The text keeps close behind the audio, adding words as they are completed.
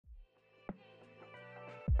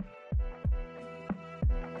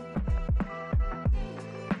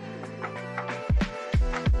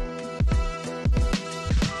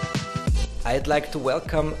I'd like to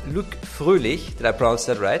welcome Luc Froehlich. Did I pronounce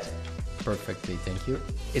that right? Perfectly, thank you.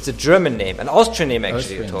 It's a German name, an Austrian name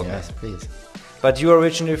actually. Austrian, yes, please. But you are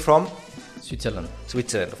originally from? Switzerland.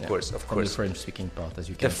 Switzerland, of course. From the French-speaking part, as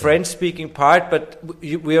you can The French-speaking part, but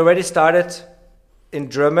we already started in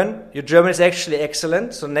German. Your German is actually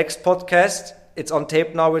excellent. So next podcast, it's on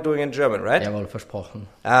tape now. We're doing in German, right? Jawohl, versprochen.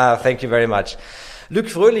 Thank you very much. Luc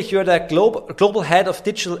Froehlich, you're the global head of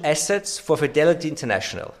digital assets for Fidelity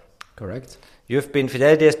International. Correct.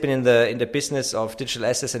 Fidelity has been in the business of digital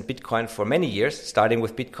assets and Bitcoin for many years, starting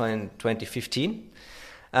with Bitcoin in 2015.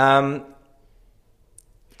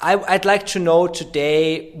 I'd like to know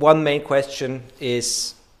today, one main question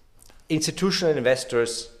is institutional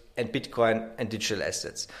investors and Bitcoin and digital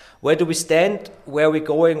assets. Where do we stand? Where are we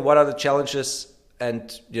going? What are the challenges?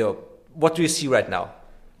 And what do you see right now?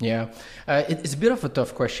 Yeah, it's a bit of a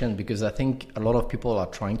tough question because I think a lot of people are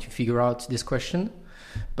trying to figure out this question.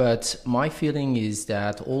 But my feeling is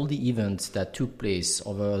that all the events that took place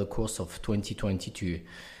over the course of 2022,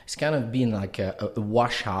 it's kind of been like a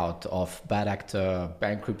washout of bad actor,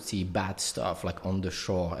 bankruptcy, bad stuff like on the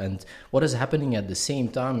shore. And what is happening at the same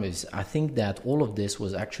time is I think that all of this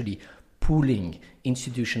was actually pulling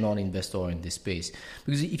institutional investor in this space.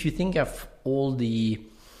 Because if you think of all the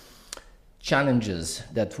challenges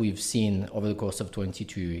that we've seen over the course of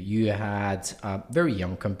 22, you had very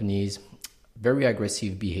young companies, very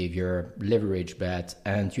aggressive behavior, leverage bet,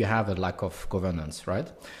 and you have a lack of governance, right?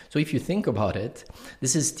 So if you think about it,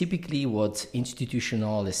 this is typically what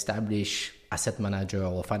institutional, established asset manager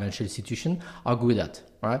or financial institution are good at,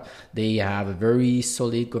 right? They have a very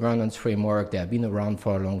solid governance framework, they have been around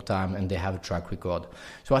for a long time, and they have a track record.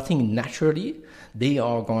 So I think naturally, they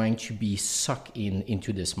are going to be sucked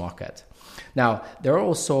into this market. Now, there are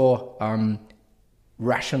also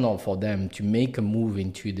rational for them to make a move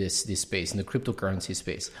into this space, in the cryptocurrency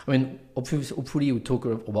space. I mean, hopefully we talk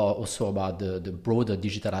also about the broader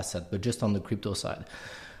digital asset, but just on the crypto side.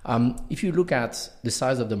 If you look at the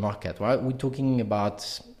size of the market, right, we're talking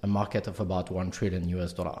about a market of about $1 trillion.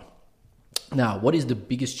 Now, what is the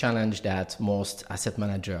biggest challenge that most asset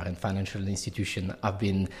manager and financial institutions have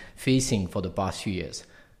been facing for the past few years?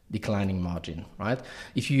 Declining margin, right?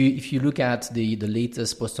 If you look at the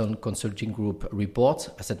latest Boston Consulting Group report,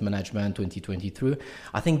 Asset Management 2023,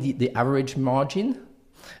 I think the average margin,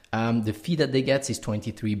 the fee that they get is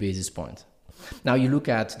 23 basis points. Now you look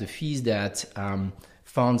at the fees that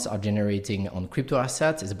funds are generating on crypto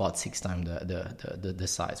assets is about 6 times the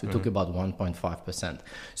size. We talk about 1.5%.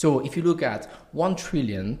 So if you look at 1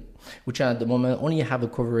 trillion, which at the moment only have a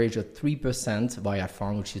coverage of 3% via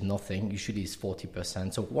fund, which is nothing, usually is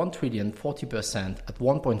 40%. So 1 trillion, 40% at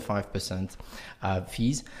 1.5%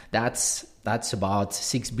 fees, that's about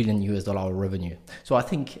 $6 billion revenue. So I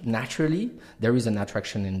think naturally there is an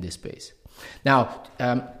attraction in this space. Now,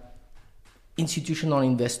 institutional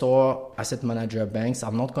investor, asset manager, banks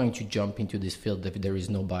are not going to jump into this field if there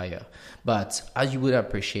is no buyer. But as you would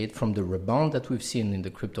appreciate from the rebound that we've seen in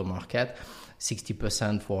the crypto market,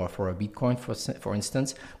 60% for a Bitcoin, for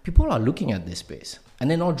instance, people are looking at this space. And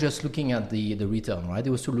they're not just looking at the return, right?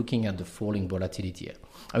 They're also looking at the falling volatility.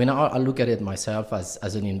 I mean, I look at it myself as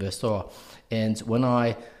an investor. And when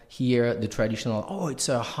I hear the traditional, it's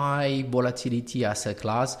a high volatility asset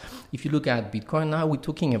class. If you look at Bitcoin now, we're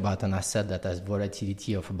talking about an asset that has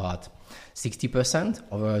volatility of about 60%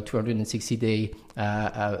 over a 260-day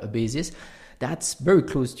basis. That's very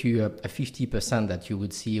close to a 50% that you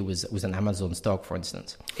would see with an Amazon stock, for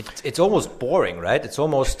instance. It's almost boring, right? It's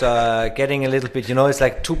almost getting a little bit, it's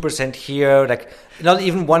like 2% here, like not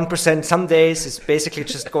even 1%. Some days it's basically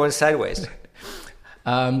just going sideways.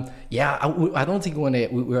 I don't think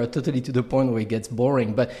we are totally to the point where it gets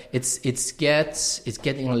boring, but it's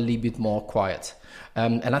getting a little bit more quiet.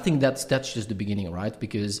 And I think that's just the beginning, right?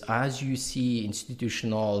 Because as you see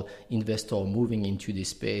institutional investor moving into this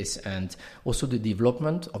space and also the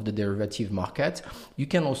development of the derivative market, you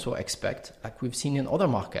can also expect, like we've seen in other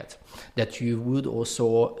markets, that you would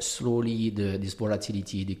also slowly this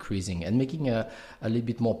volatility decreasing and making a little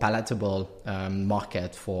bit more palatable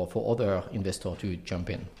market for other investors to jump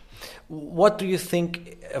in. What do you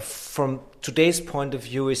think, from today's point of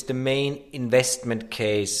view, is the main investment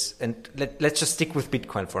case? And let's just stick with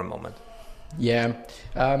Bitcoin for a moment. Yeah.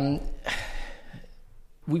 I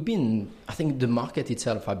think the market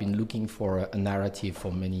itself have been looking for a narrative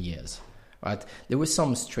for many years, right? There was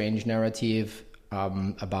some strange narrative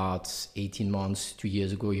about 18 months, 2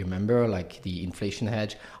 years ago, you remember, like the inflation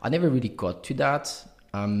hedge. I never really got to that.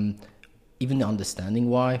 even understanding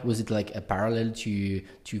why. Was it like a parallel to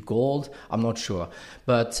gold? I'm not sure.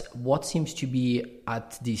 But what seems to be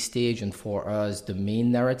at this stage, and for us, the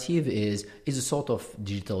main narrative is a sort of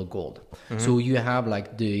digital gold. So you have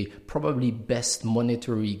like the probably best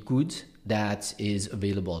monetary good that is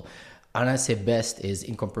available. And I say best is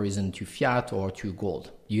in comparison to fiat or to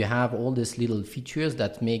gold. You have all these little features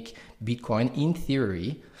that make Bitcoin, in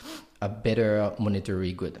theory, a better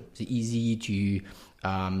monetary good. It's easy to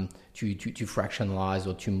fractionalize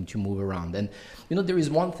or to move around. And there is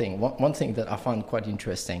one thing that I found quite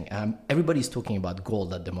interesting. Everybody's talking about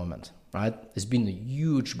gold at the moment, right? There's been a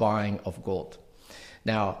huge buying of gold.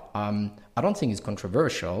 Now, I don't think it's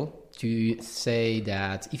controversial to say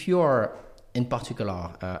that if you are, in particular,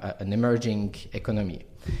 an emerging economy,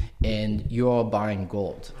 and you're buying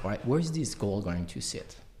gold, right? Where is this gold going to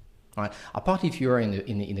sit? Right. Apart if you're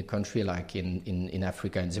in a country like in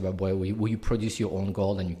Africa, in Zimbabwe, where you produce your own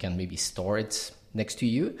gold and you can maybe store it next to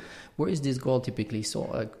you, where is this gold typically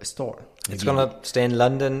stored? It's going to stay in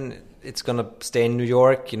London. It's going to stay in New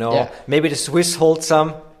York. Yeah. Maybe the Swiss hold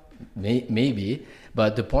some. Maybe,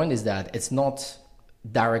 but the point is that it's not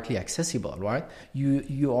directly accessible, right?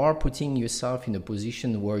 You are putting yourself in a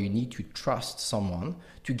position where you need to trust someone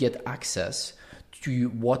to get access to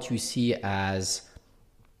what you see as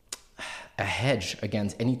a hedge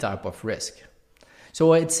against any type of risk.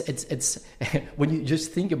 So it's when you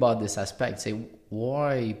just think about this aspect, say,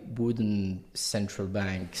 why wouldn't central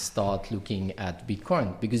bank start looking at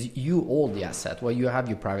Bitcoin? Because you hold the asset. Well, you have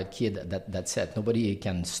your private key, that's it. Nobody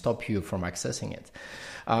can stop you from accessing it.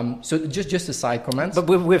 So just a side comment. But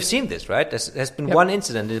we've seen this, right? There's been one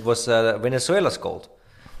incident. It was Venezuela's gold.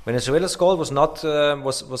 Venezuela's gold was not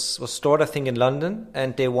was stored, I think, in London,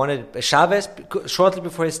 and they wanted Chavez shortly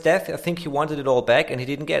before his death. I think he wanted it all back, and he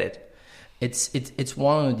didn't get it. It's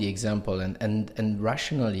one of the example, and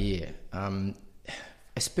rationally,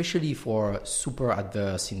 especially for super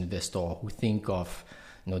adverse investor who think of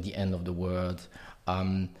the end of the world,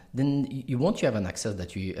 then you want to have an asset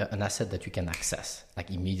that you can access like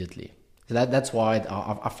immediately. So that's why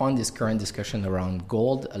I find this current discussion around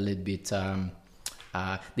gold a little bit.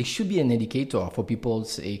 There should be an indicator for people to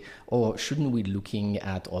say, "Oh, shouldn't we looking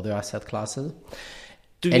at other asset classes?"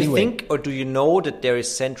 Do you think, or do you know that there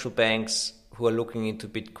is central banks who are looking into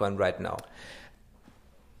Bitcoin right now?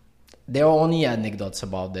 There are only anecdotes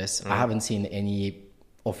about this. I haven't seen any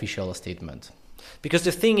official statement. Because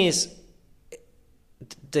the thing is,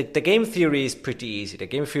 the game theory is pretty easy. The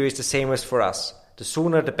game theory is the same as for us. The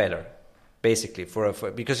sooner, the better, basically.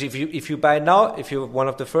 Because if you buy now, if you're one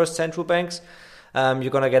of the first central banks,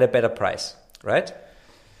 you're gonna get a better price, right?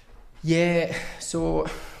 Yeah. So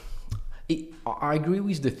I agree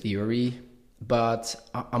with the theory, but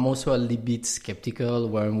I'm also a little bit skeptical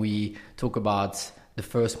when we talk about the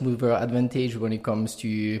first mover advantage when it comes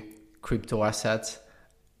to crypto assets,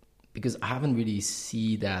 because I haven't really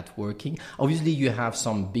seen that working. Obviously, you have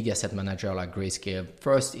some big asset manager like Grayscale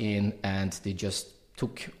first in, and they just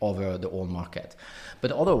took over the whole market.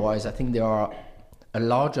 But otherwise, I think there are a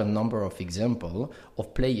larger number of examples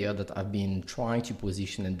of players that have been trying to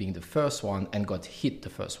position and being the first one and got hit the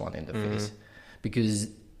first one in the face. Because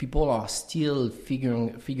people are still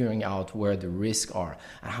figuring out where the risks are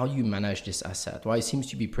and how you manage this asset. Well, it seems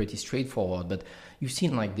to be pretty straightforward, but you've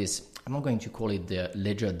seen like this, I'm not going to call it the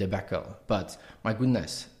ledger debacle, but my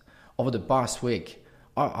goodness, over the past week,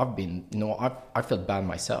 I've been, I felt bad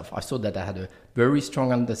myself. I saw that I had a very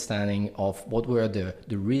strong understanding of what were the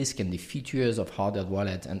risk and the features of hardware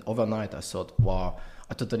wallet, and overnight I thought, wow,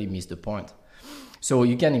 I totally missed the point. So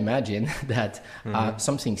you can imagine that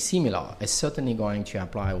something similar is certainly going to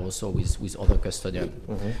apply also with other custodians.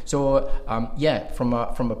 So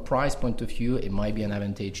from a price point of view, it might be an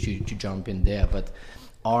advantage to jump in there. But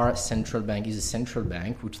our central bank is a central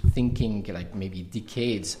bank which thinking like maybe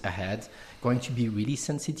decades ahead, going to be really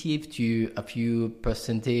sensitive to a few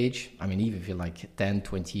percentage. I mean, even if you're like 10,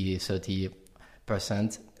 20,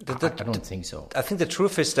 30%, I don't think so. I think the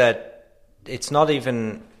truth is that it's not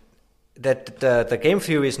even... that the game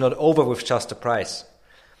theory is not over with just the price.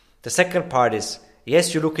 The second part is,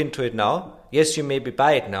 yes, you look into it now. Yes, you maybe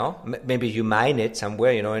buy it now. Maybe you mine it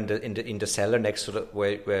somewhere, in the cellar next to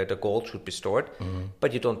where the gold should be stored.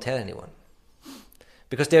 But you don't tell anyone,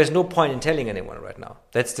 because there is no point in telling anyone right now.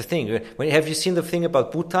 That's the thing. Have you seen the thing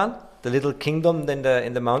about Bhutan, the little kingdom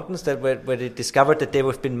in the mountains where they discovered that they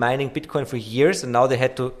have been mining Bitcoin for years, and now they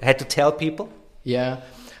had to tell people? Yeah.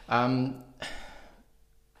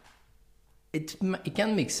 It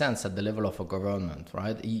can make sense at the level of a government,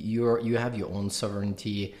 right? You have your own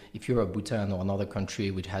sovereignty. If you're a Bhutan or another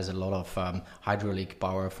country which has a lot of hydraulic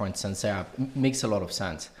power, for instance, it makes a lot of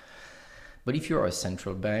sense. But if you're a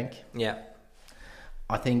central bank, yeah,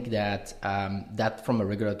 I think that that from a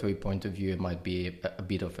regulatory point of view, it might be a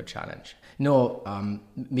bit of a challenge.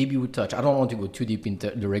 Maybe we touch. I don't want to go too deep into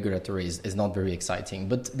the regulatory. Is not very exciting,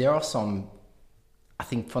 but there are some, I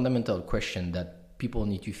think, fundamental questions that people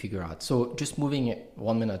need to figure out. So just moving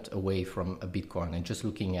 1 minute away from a Bitcoin and just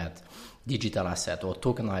looking at digital asset or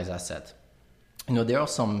tokenized asset. There are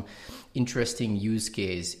some interesting use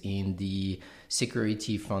case in the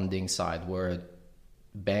security funding side where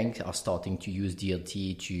banks are starting to use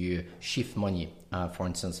DLT to shift money. For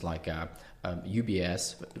instance, like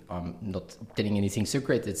UBS, I'm not telling anything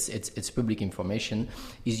secret, it's public information,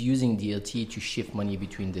 is using DLT to shift money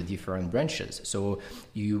between the different branches. So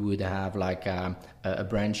you would have like a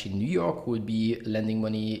branch in New York would be lending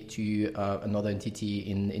money to another entity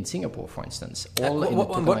in Singapore, for instance, all in a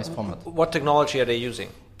tokenized format. What technology are they using?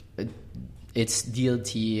 It's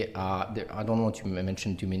DLT. I don't want to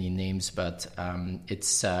mention too many names, but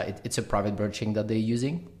it's a private blockchain that they're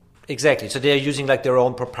using. Exactly. So they're using like their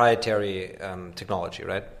own proprietary technology,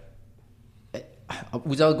 right?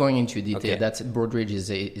 Without going into detail, Okay. that Broadridge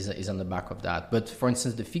is on the back of that. But for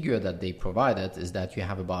instance, the figure that they provided is that you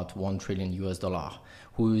have about $1 trillion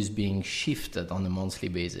who is being shifted on a monthly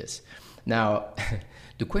basis. Now,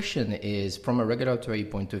 the question is, from a regulatory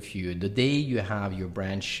point of view, the day you have your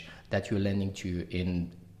branch that you're lending to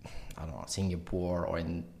in, I don't know, Singapore or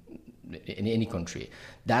in any country,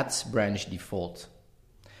 that's branch default.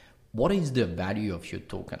 What is the value of your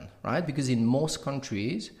token, right? Because in most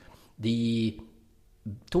countries, the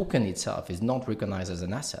token itself is not recognized as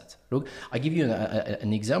an asset. Look, I give you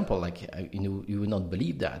an example, like, you would not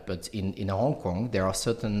believe that, but in Hong Kong, there are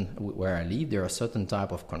certain, where I live, there are certain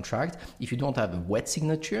type of contract. If you don't have a wet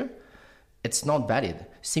signature, it's not valid,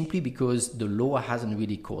 simply because the law hasn't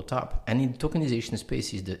really caught up. And in tokenization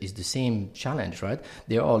space is the same challenge, right?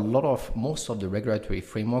 There are most of the regulatory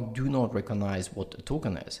framework do not recognize what a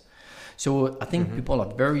token is. So I think people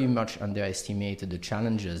are very much underestimated the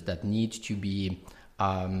challenges that need to be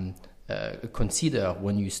considered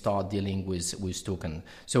when you start dealing with token.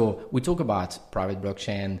 So we talk about private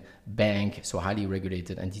blockchain, bank, so highly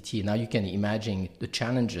regulated entity. Now you can imagine the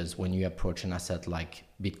challenges when you approach an asset like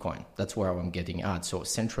Bitcoin. That's where I'm getting at. So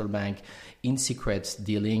central bank in secret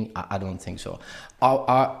dealing, I don't think so.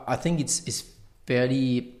 I think it's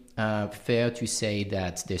fairly fair to say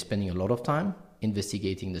that they're spending a lot of time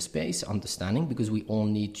investigating the space, understanding, because we all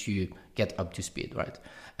need to get up to speed, right?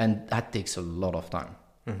 And that takes a lot of time.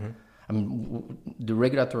 I mean, the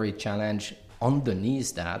regulatory challenge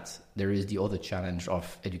underneath that, there is the other challenge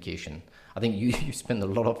of education. I think you spend a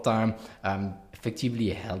lot of time effectively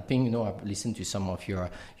helping. I've listened to some of your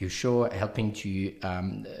show, helping to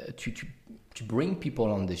bring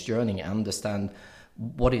people on this journey and understand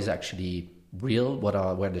what is actually real,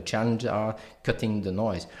 where the challenges are, cutting the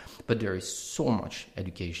noise. But there is so much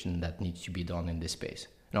education that needs to be done in this space.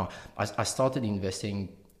 I started investing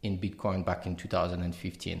in Bitcoin back in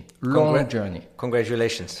 2015. Long journey.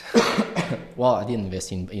 Congratulations. Well, I didn't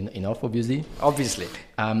invest in enough, obviously.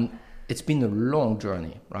 It's been a long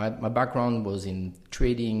journey, right? My background was in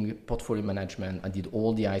trading, portfolio management. I did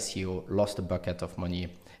all the ICO, lost a bucket of money,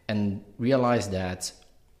 and realized that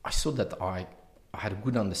I saw that I had a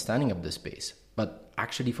good understanding of the space. But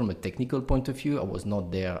actually, from a technical point of view, I was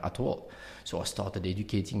not there at all. So I started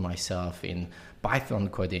educating myself in Python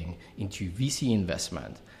coding, into VC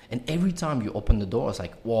investment. And every time you open the door, it's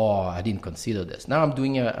like, whoa, I didn't consider this. Now I'm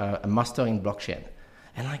doing a master in blockchain.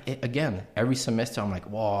 And again, every semester I'm like,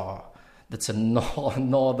 whoa, that's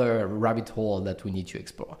another rabbit hole that we need to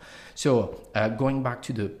explore. So going back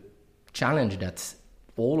to the challenge that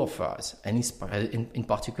all of us, and in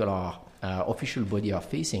particular official body are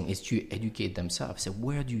facing, is to educate themselves. So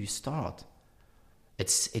where do you start?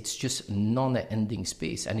 It's just non-ending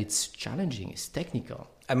space, and it's challenging. It's technical.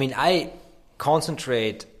 I mean, I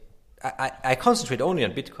concentrate only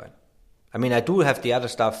on Bitcoin. I mean, I do have the other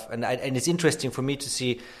stuff, and it's interesting for me to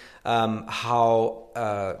see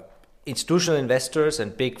how institutional investors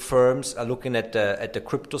and big firms are looking at the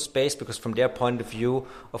crypto space, because from their point of view,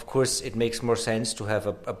 of course, it makes more sense to have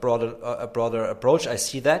a broader approach. I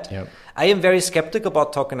see that. Yep. I am very skeptical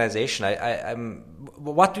about tokenization.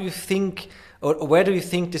 What do you think, or where do you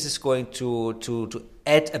think this is going to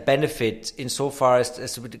add a benefit insofar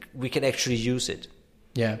as we can actually use it?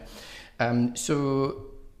 Yeah. So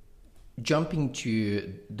jumping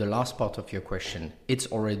to the last part of your question, it's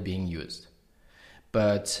already being used.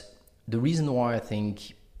 But the reason why I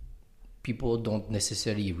think people don't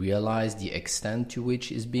necessarily realize the extent to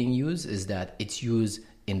which it's being used is that it's used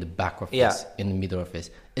in the back office, in the middle office.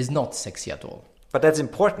 It's not sexy at all. But that's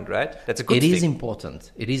important, right? That's a good thing. It is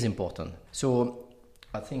important. It is important. So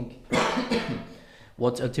I think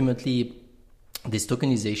what ultimately this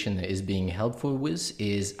tokenization is being helpful with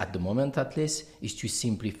is, at the moment at least, is to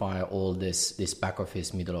simplify all this back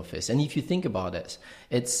office, middle office. And if you think about it,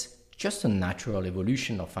 it's just a natural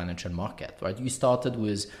evolution of financial market, right? You started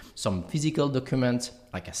with some physical document,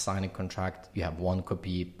 like a signed contract. You have one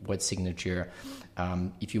copy, wet signature.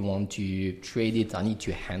 If you want to trade it, I need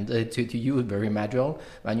to hand it to you, very manual.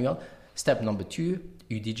 Step number 2,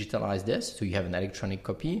 you digitalize this, so you have an electronic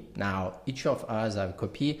copy. Now, each of us have a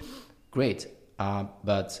copy. Great.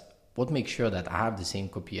 But what makes sure that I have the same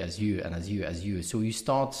copy as you and as you as you? So you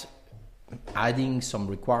start adding some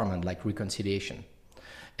requirement like reconciliation.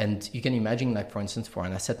 And you can imagine, like, for instance, for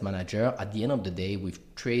an asset manager, at the end of the day, we've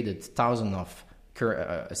traded thousands of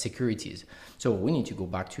securities. So we need to go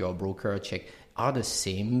back to our broker, check, are the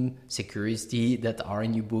same security that are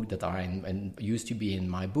in your book, that are in, and used to be in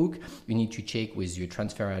my book? You need to check with your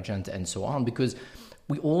transfer agent and so on, because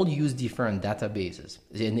we all use different databases,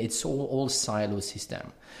 and it's all silo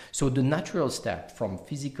system. So the natural step from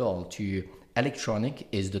physical to electronic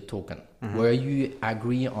is the token, where you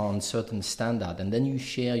agree on certain standard, and then you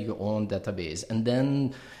share your own database. And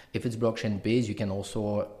then if it's blockchain based, you can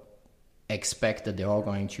also expect that there are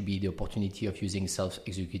going to be the opportunity of using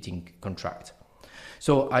self-executing contract.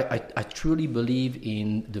 So I truly believe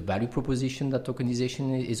in the value proposition that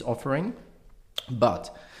tokenization is offering,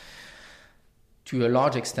 but to a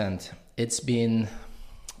large extent, it's been,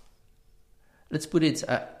 let's put it,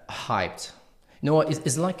 hyped.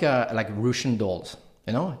 It's like Russian dolls.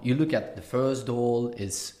 You look at the first doll,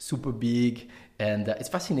 it's super big, and it's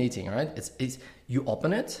fascinating, right? It's you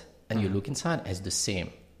open it and you look inside, it's the same,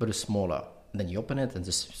 but it's smaller. And then you open it and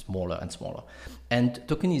it's smaller and smaller. And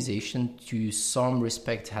tokenization, to some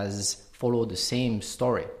respect, has followed the same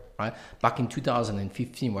story. Right? Back in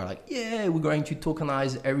 2015, we're like, yeah, we're going to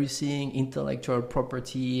tokenize everything, intellectual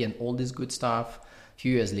property and all this good stuff. A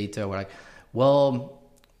few years later, we're like, well,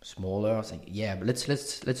 smaller. I was like, yeah, but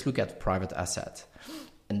let's look at private assets.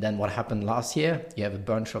 And then what happened last year? You have a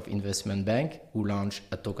bunch of investment bank who launched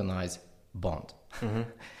a tokenized bond.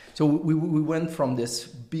 So we went from this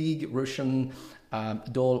big Russian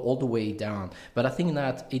doll all the way down. But I think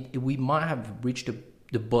that we might have reached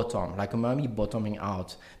the bottom, like maybe bottoming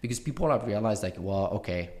out, because people have realized, like, well,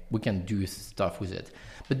 okay, we can do stuff with it.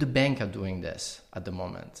 But the bank are doing this at the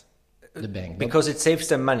moment. The bank. Because it saves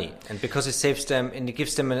them money, and because it saves them and it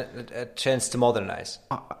gives them a chance to modernize.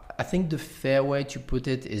 I think the fair way to put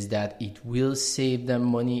it is that it will save them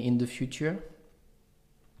money in the future.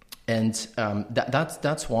 And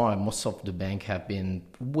that's why most of the bank have been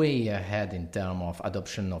way ahead in terms of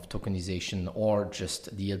adoption of tokenization, or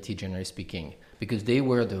just DLT, generally speaking, because they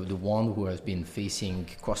were the one who has been facing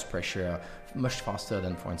cost pressure much faster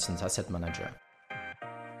than, for instance, asset manager.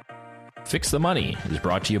 Fix the Money is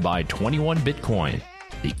brought to you by 21 Bitcoin,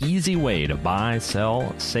 the easy way to buy,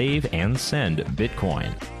 sell, save, and send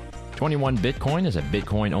Bitcoin. 21 Bitcoin is a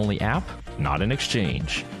Bitcoin-only app, not an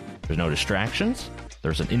exchange. There's no distractions.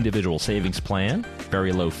 There's an individual savings plan,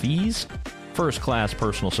 very low fees, first-class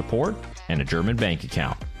personal support, and a German bank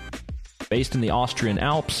account. Based in the Austrian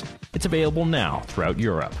Alps, it's available now throughout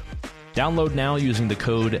Europe. Download now using the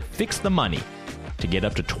code FIXTHEMONEY to get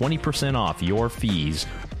up to 20% off your fees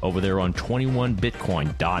over there on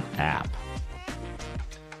 21bitcoin.app.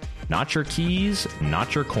 Not your keys,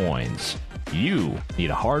 not your coins. You need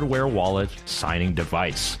a hardware wallet signing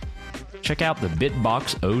device. Check out the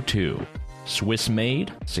Bitbox O2.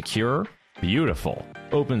 Swiss-made, secure, beautiful,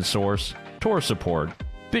 open source, Tor support,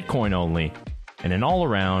 Bitcoin only, and an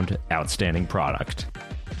all-around outstanding product.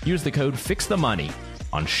 Use the code FIXTHEMONEY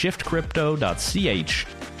on shiftcrypto.ch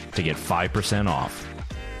to get 5% off.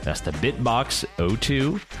 That's the Bitbox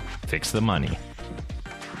O2. Fix the money.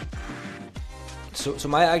 So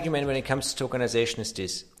my argument when it comes to tokenization is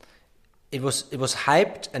this: it was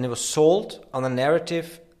hyped and it was sold on a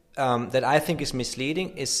narrative that I think is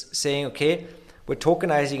misleading. Is saying, okay, we're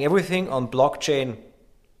tokenizing everything on blockchain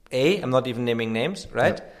A. I'm not even naming names,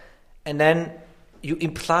 right? Yep. And then you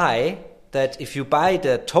imply that if you buy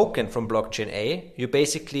the token from blockchain A, you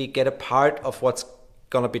basically get a part of what's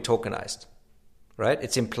going to be tokenized, right?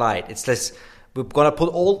 It's implied. It's less. We're going to put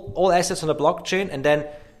all assets on the blockchain, and then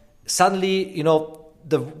suddenly,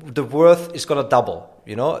 the worth is going to double.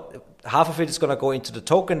 Half of it is going to go into the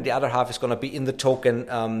token, the other half is going to be in the token,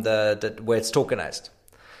 where it's tokenized.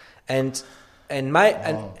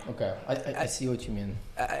 Okay, I see what you mean.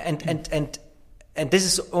 And this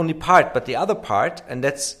is only part, but the other part, and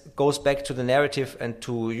that goes back to the narrative and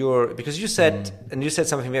to because you said, and you said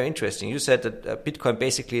something very interesting. You said that Bitcoin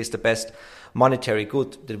basically is the best monetary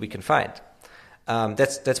good that we can find.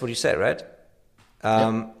 That's what you said, right?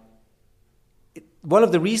 One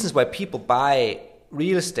of the reasons why people buy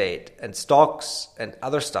real estate and stocks and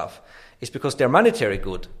other stuff is because their monetary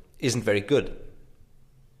good isn't very good,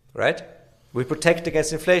 right? We protect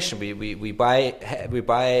against inflation. We buy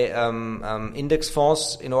index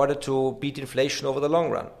funds in order to beat inflation over the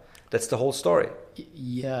long run. That's the whole story.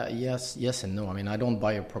 Yes and no. I mean, I don't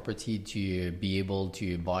buy a property to be able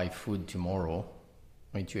to buy food tomorrow.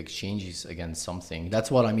 I mean, to exchange against something.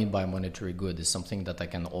 That's what I mean by monetary good. Is something that I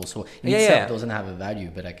can also in itself doesn't have a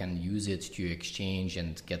value, but I can use it to exchange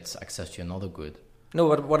and get access to another good. No,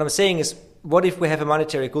 what I'm saying is, what if we have a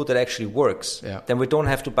monetary good that actually works? Yeah. Then we don't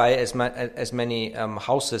have to buy as many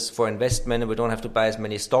houses for investment, and we don't have to buy as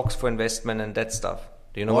many stocks for investment and that stuff.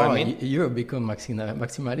 Do you know what I mean? You're become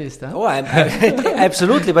maximalist, huh? Oh, I'm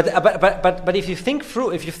absolutely. But if you think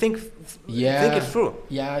through, think it through.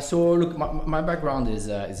 Yeah. So look, my background is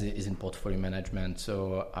in portfolio management.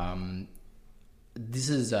 So this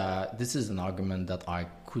is an argument that I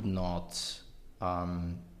could not.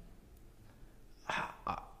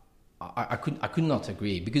 I could not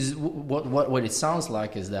agree, because what it sounds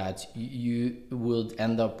like is that you would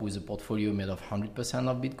end up with a portfolio made of 100%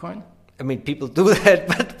 of Bitcoin. I mean, people do that,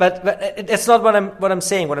 but that's not what I'm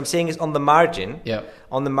saying. What I'm saying is, on the margin. Yeah.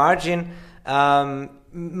 On the margin,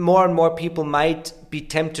 more and more people might be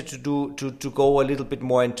tempted to go a little bit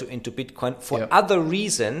more into Bitcoin for other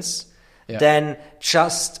reasons than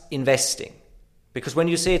just investing. Because when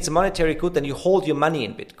you say it's a monetary good, then you hold your money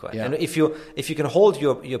in Bitcoin. Yeah. And if you can hold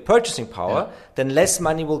your purchasing power, then less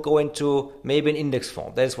money will go into maybe an index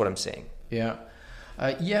fund. That is what I'm saying. Yeah.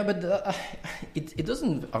 But it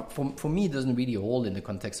doesn't, for me, it doesn't really hold in the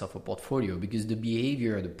context of a portfolio, because the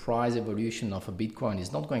behavior, the price evolution of a Bitcoin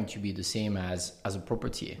is not going to be the same as a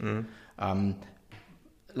property.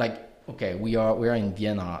 Okay, we are in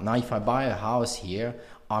Vienna. Now, if I buy a house here,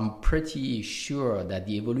 I'm pretty sure that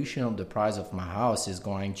the evolution of the price of my house is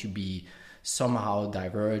going to be somehow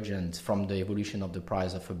divergent from the evolution of the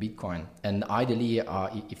price of a Bitcoin. And ideally,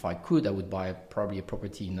 if I could, I would buy probably a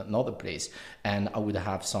property in another place, and I would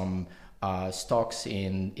have some stocks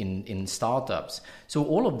in startups. So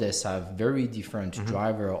all of this have very different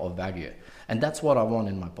driver of value. And that's what I want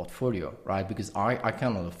in my portfolio, right? Because I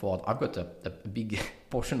cannot afford, I've got a big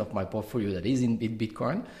portion of my portfolio that is in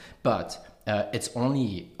Bitcoin, but it's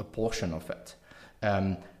only a portion of it.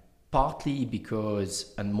 Partly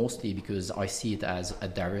because, and mostly because, I see it as a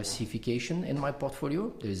diversification in my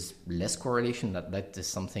portfolio. There's less correlation. That is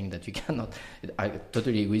something that you cannot, I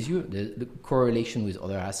totally agree with you. The correlation with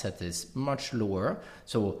other assets is much lower.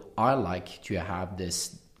 So I like to have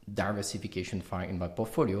this diversification in my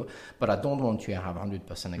portfolio, but I don't want to have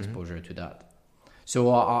 100% exposure to that.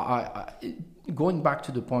 So I going back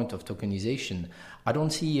to the point of tokenization, I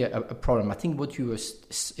don't see a problem. I think what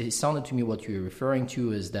it sounded to me what you were referring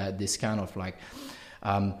to is that this kind of like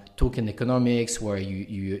token economics, where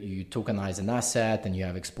you tokenize an asset and you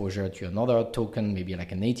have exposure to another token, maybe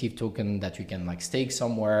like a native token that you can like stake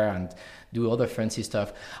somewhere and do other fancy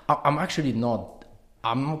stuff. I'm not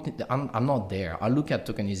there. I look at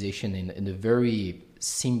tokenization in a very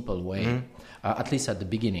simple way, at least at the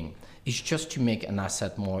beginning. It's just to make an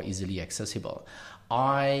asset more easily accessible.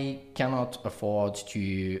 I cannot afford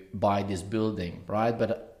to buy this building, right?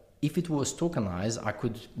 But if it was tokenized, I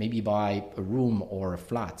could maybe buy a room or a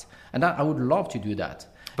flat. And I would love to do that.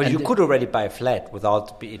 But you could already buy a flat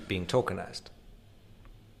without it being tokenized.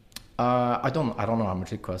 I don't know how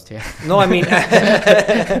much it costs here. No, I mean,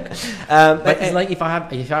 but it's like if I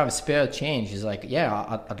have spare change, it's like,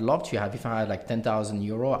 I'd love to have. If I had like 10,000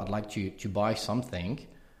 euro, I'd like to buy something,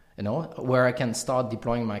 where I can start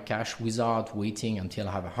deploying my cash without waiting until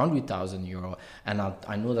I have 100,000 euro, and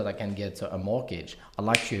I know that I can get a mortgage. I'd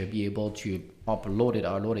like to be able to load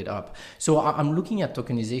it up. So I'm looking at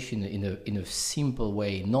tokenization in a simple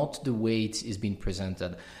way, not the way it is being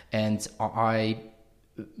presented. And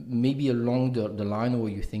maybe along the line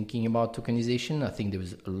where you're thinking about tokenization, I think there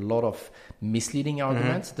was a lot of misleading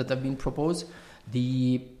arguments that have been proposed.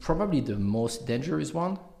 Probably the most dangerous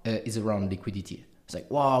one is around liquidity. It's like,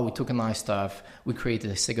 wow, we tokenize stuff, we create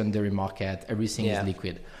a secondary market, everything is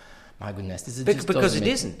liquid. My goodness, this is because it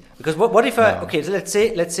isn't. Because what if so let's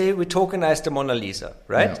say we tokenize the Mona Lisa,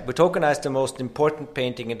 right? Yeah. We tokenize the most important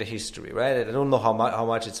painting in the history, right? I don't know how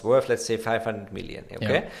much it's worth. Let's say 500 million.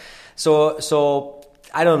 Okay, so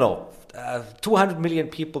I don't know. 200 million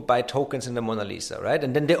people buy tokens in the Mona Lisa, right?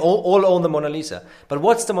 And then they all own the Mona Lisa. But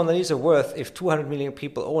what's the Mona Lisa worth if 200 million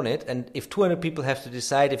people own it, and if 200 people have to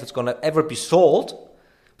decide if it's going to ever be sold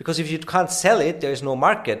Because if you can't sell it, there is no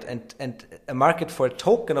market. And a market for a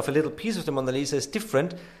token of a little piece of the Mona Lisa is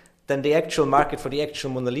different than the actual market for the actual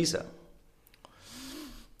Mona Lisa.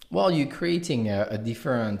 Well, you're creating a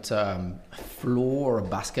different floor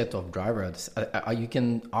basket of drivers.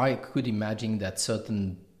 I could imagine that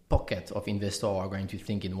certain pocket of investors are going to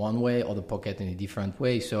think in one way, or the pocket in a different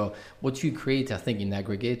way. So what you create, I think, in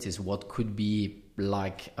aggregate is what could be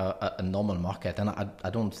like a normal market. And I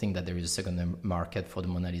don't think that there is a secondary market for the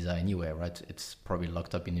Mona Lisa anywhere, right? It's probably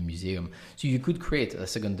locked up in a museum. So you could create a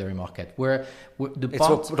secondary market where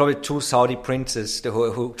it's probably two Saudi princes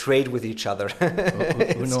who trade with each other.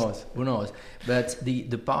 Who knows? But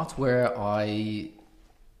the part where I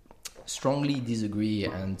strongly disagree,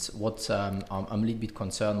 and what I'm a little bit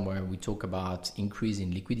concerned where we talk about increase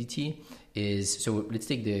in liquidity is, so let's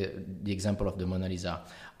take the example of the Mona Lisa.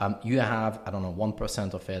 You have,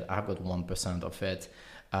 1% of it. I've got 1% of it.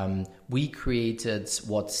 We created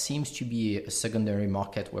what seems to be a secondary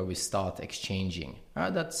market where we start exchanging.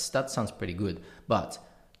 That sounds pretty good. But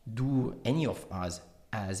do any of us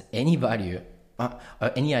has any value,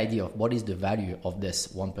 any idea of what is the value of this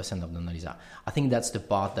 1% of the Mona Lisa? I think that's the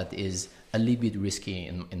part that is a little bit risky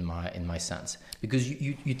in my sense, because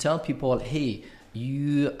you tell people, hey,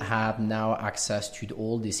 you have now access to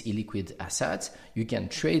all these illiquid assets. You can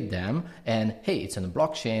trade them, and hey, it's on a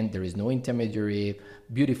blockchain. There is no intermediary.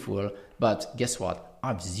 Beautiful, but guess what? I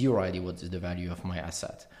have zero idea what is the value of my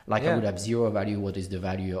asset. I would have zero value what is the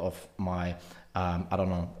value of my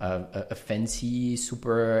a fancy,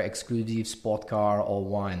 super exclusive sport car or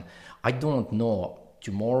wine. I don't know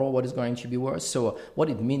tomorrow what is going to be worth. So what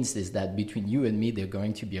it means is that between you and me, there's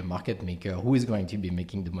going to be a market maker who is going to be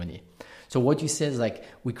making the money. So what you say is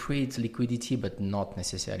we create liquidity, but not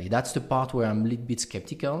necessarily. That's the part where I'm a little bit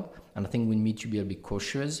skeptical. And I think we need to be a bit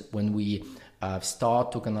cautious when we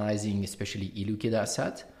start tokenizing, especially illiquid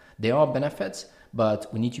assets. There are benefits, but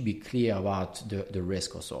we need to be clear about the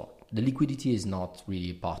risk also. The liquidity is not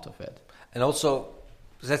really part of it. And also,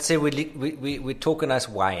 let's say we tokenize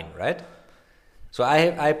wine, right? So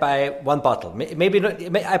I buy one bottle. Maybe not,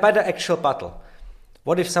 I buy the actual bottle.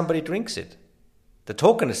 What if somebody drinks it? The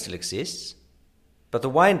token still exists, but the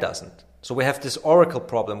wine doesn't. So we have this oracle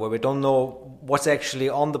problem where we don't know what's actually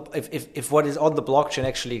on the if what is on the blockchain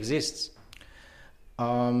actually exists.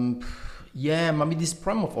 Maybe this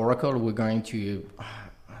problem of oracle we're going to.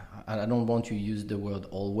 I don't want to use the word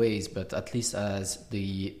always, but at least as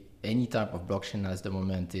any type of blockchain as the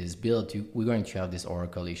moment is built, we're going to have this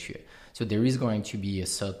oracle issue. So there is going to be a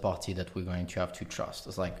third party that we're going to have to trust.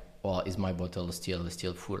 It's like, well, is my bottle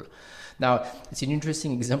still full? Now, it's an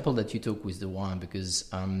interesting example that you took with the wine, because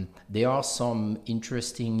there are some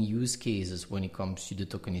interesting use cases when it comes to the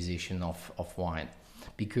tokenization of wine.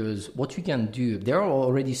 Because what you can do, there are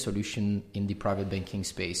already solutions in the private banking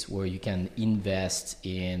space where you can invest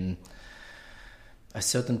in a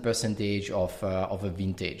certain percentage of a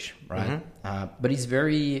vintage, right? Mm-hmm. But it's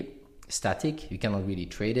very static. You cannot really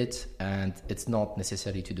trade it, and it's not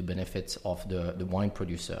necessarily to the benefit of the wine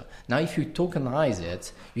producer. Now, if you tokenize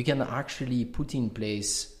it, you can actually put in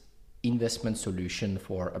place investment solution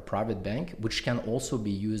for a private bank, which can also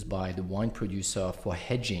be used by the wine producer for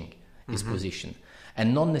hedging his position.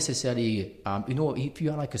 And not necessarily, if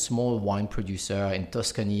you are like a small wine producer in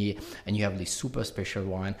Tuscany and you have this super special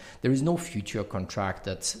wine, there is no future contract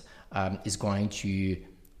that is going to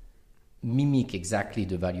mimic exactly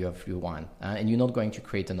the value of your wine. And you're not going to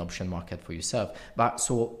create an option market for yourself. But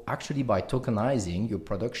so actually by tokenizing your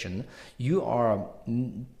production, you are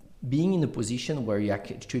being in a position where you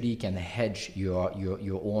actually can hedge your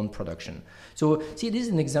own production. So see, this is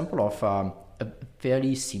an example of a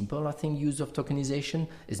fairly simple, I think, use of tokenization.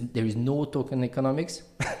 There is no token economics.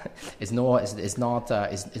 It's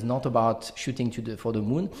not about shooting for the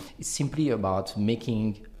moon. It's simply about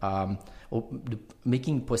making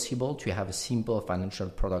possible to have a simple financial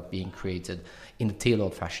product being created in a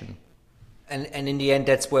tailored fashion. And in the end,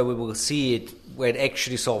 that's where we will see it, where it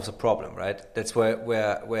actually solves a problem, right? That's where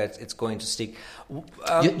it's going to stick.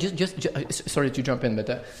 Just sorry to jump in,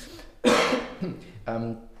 but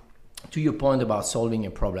to your point about solving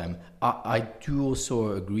a problem, I do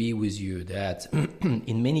also agree with you that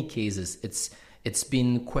in many cases it's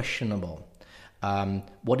been questionable.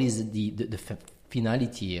 What is the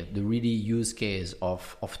finality, the really use case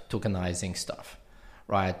of tokenizing stuff,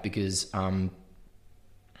 right? Because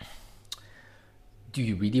do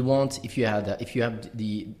you really want, if you have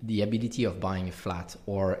the ability of buying a flat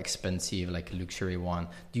or expensive like a luxury one,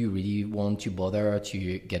 do you really want to bother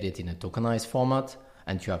to get it in a tokenized format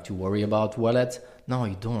and to have to worry about wallet? No,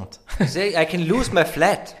 you don't. Say, I can lose my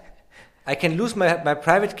flat. I can lose my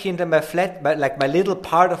private key and then my flat, my little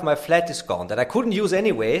part of my flat is gone that I couldn't use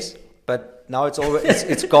anyways, but now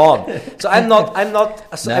it's gone. So I'm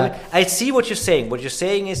not. So No. I see what you're saying. What you're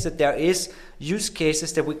saying is that there is use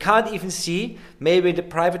cases that we can't even see, maybe in the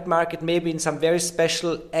private market, maybe in some very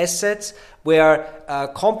special assets where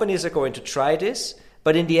companies are going to try this.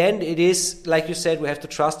 But in the end, it is, like you said, we have to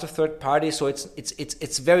trust a third party. So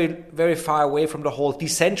it's very, very far away from the whole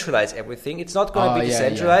decentralize everything. It's not going to be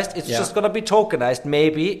decentralized. It's just going to be tokenized,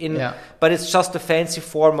 maybe, but it's just a fancy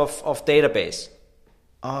form of database.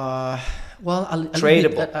 Well, a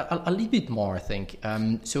little bit more, I think.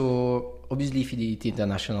 So obviously, Fidelity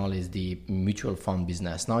International is the mutual fund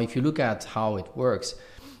business. Now, if you look at how it works,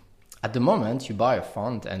 at the moment, you buy a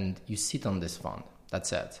fund and you sit on this fund.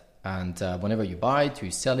 That's it. And whenever you buy it,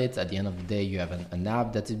 you sell it. At the end of the day, you have a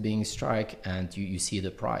NAV that is being struck and you see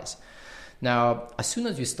the price. Now, as soon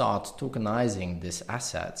as you start tokenizing this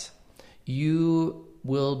asset, you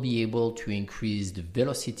will be able to increase the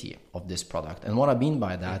velocity of this product. And what I mean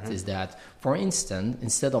by that is that, for instance,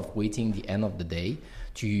 instead of waiting the end of the day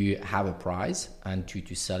to have a price and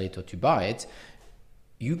to sell it or to buy it,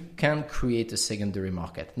 you can create a secondary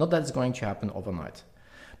market. Not that it's going to happen overnight.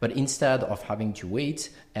 But instead of having to wait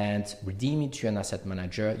and redeem it to an asset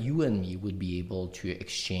manager, you and me would be able to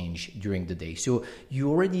exchange during the day. So you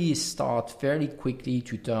already start fairly quickly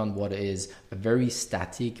to turn what is a very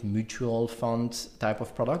static mutual fund type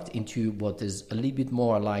of product into what is a little bit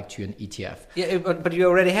more like to an ETF. Yeah, but you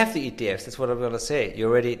already have the ETFs. That's what I'm going to say.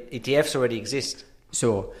 ETFs already exist.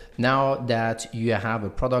 So now that you have a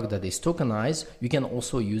product that is tokenized, you can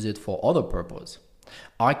also use it for other purposes.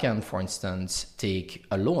 I can, for instance, take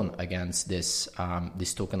a loan against this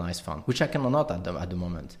tokenized fund, which I cannot at the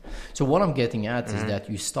moment. So what I'm getting at is that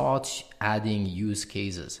you start adding use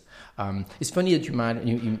cases. It's funny that you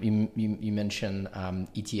mentioned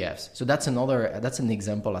ETFs. So that's an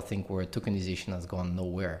example, I think, where tokenization has gone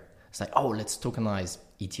nowhere. It's like, oh, let's tokenize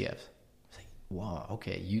ETFs. It's like, wow,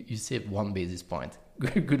 okay, you save 1 basis point.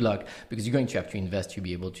 Good luck, because you're going to have to invest to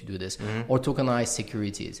be able to do this, or tokenize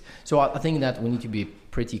securities. So I think that we need to be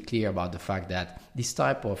pretty clear about the fact that this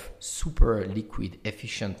type of super liquid,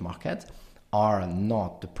 efficient market are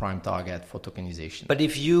not the prime target for tokenization. But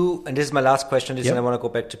if you, and this is my last question, and I want to go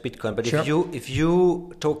back to Bitcoin, but if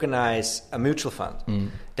you tokenize a mutual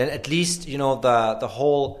fund, then at least the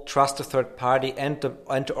whole trust of third party and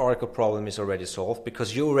the Oracle problem is already solved,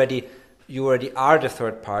 because you already are the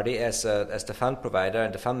third party as the fund provider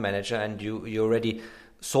and the fund manager, and you already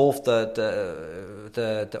solved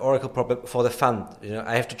the Oracle problem for the fund.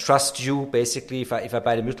 I have to trust you basically. If I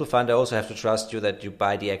buy the mutual fund, I also have to trust you that you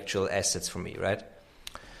buy the actual assets for me, right?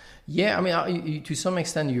 Yeah, I mean, to some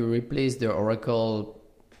extent, you replace the Oracle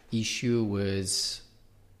issue with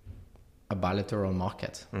a bilateral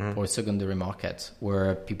market or a secondary market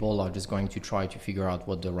where people are just going to try to figure out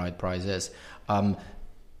what the right price is.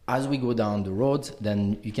 As we go down the road,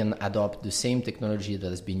 then you can adopt the same technology that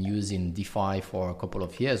has been used in DeFi for a couple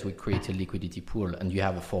of years. We create a liquidity pool, and you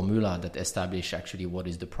have a formula that establishes actually what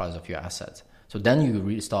is the price of your asset. So then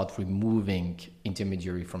you start removing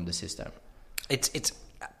intermediary from the system. I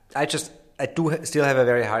do still have a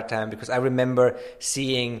very hard time, because I remember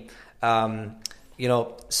seeing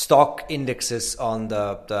stock indexes on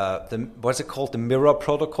the what's it called, the Mirror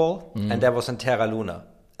protocol, and that was on Terra Luna,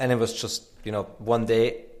 and it was just one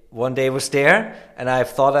day was there, and I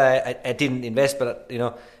thought I didn't invest, but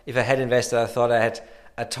if I had invested, I thought I had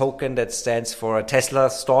a token that stands for a Tesla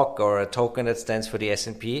stock or a token that stands for the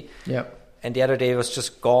S&P. Yeah. And the other day it was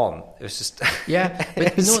just gone. It was just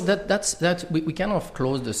but that's we kind of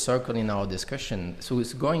closed the circle in our discussion. So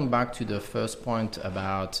it's going back to the first point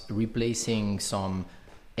about replacing some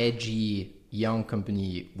edgy young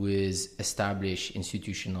company with established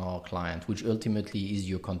institutional client, which ultimately is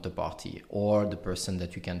your counterparty or the person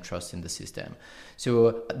that you can trust in the system.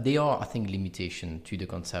 So there are, I think, limitations to the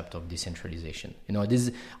concept of decentralization.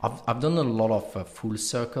 I've done a lot of full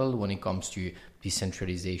circle when it comes to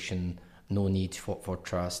decentralization, no need for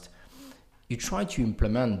trust. You try to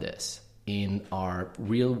implement this in our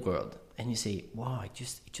real world and you say, wow, it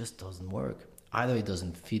just doesn't work. Either it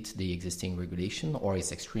doesn't fit the existing regulation, or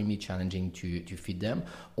it's extremely challenging to fit them,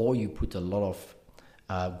 or you put a lot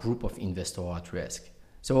of group of investors at risk.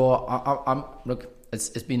 So look,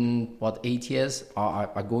 it's been 8 years.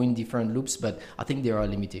 I go in different loops, but I think there are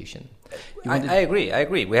limitations. I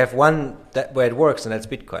agree. We have one where it works, and that's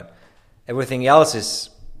Bitcoin. Everything else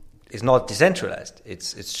is not decentralized.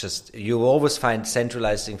 It's just, you always find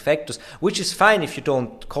centralizing factors, which is fine if you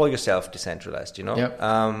don't call yourself decentralized. In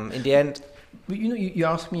the end. You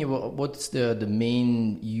asked me what's the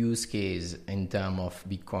main use case in terms of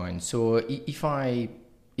Bitcoin. So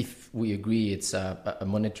if we agree it's a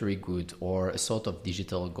monetary good or a sort of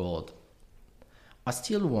digital gold, I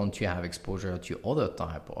still want to have exposure to other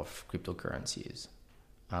type of cryptocurrencies.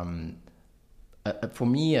 For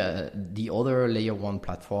me, the other layer one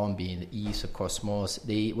platform being ETH or Cosmos,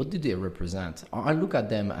 what do they represent? I look at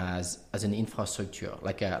them as an infrastructure,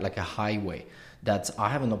 like a highway that I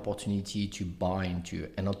have an opportunity to buy into,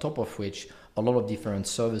 and on top of which a lot of different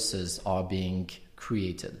services are being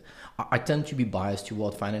created. I tend to be biased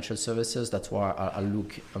toward financial services. That's why I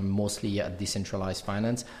look mostly at decentralized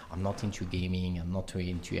finance. I'm not into gaming. I'm not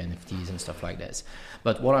into NFTs and stuff like this.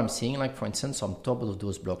 But what I'm seeing, like for instance, on top of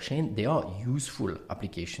those blockchain, they are useful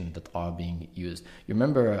applications that are being used. You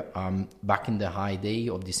remember back in the high day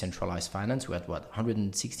of decentralized finance, we had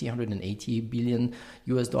 180 billion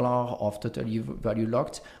US dollar of total value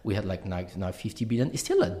locked. We had like now 50 billion. It's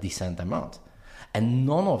still a decent amount. And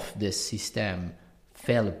none of this system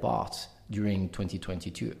fell apart during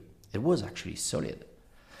 2022. It was actually solid.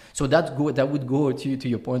 So that would go to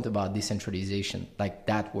your point about decentralization. Like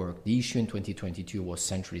that worked. The issue in 2022 was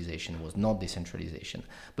centralization, was not decentralization,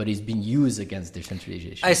 but it's been used against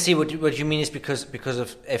decentralization. I see what you mean is because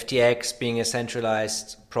of FTX being a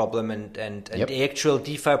centralized problem and Yep. the actual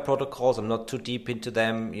DeFi protocols. I'm not too deep into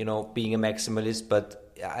them, being a maximalist,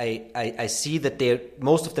 but I see that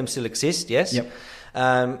most of them still exist. Yes.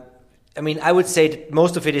 Yep. I would say that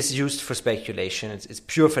most of it is used for speculation. It's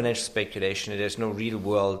pure financial speculation. There's no real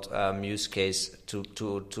world use case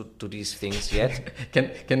to these things yet.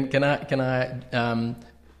 Can I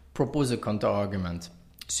propose a counter argument?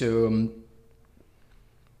 So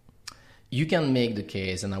you can make the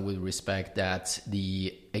case, and I would respect that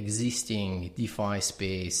the existing DeFi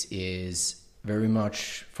space is very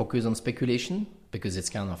much focused on speculation because it's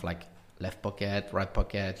kind of like left pocket, right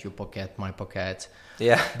pocket, your pocket, my pocket.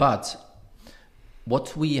 Yeah. But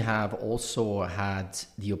what we have also had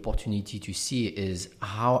the opportunity to see is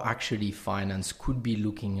how actually finance could be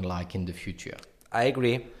looking like in the future. I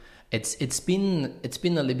agree. It's been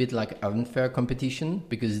a little bit like unfair competition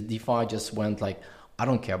because DeFi just went like, I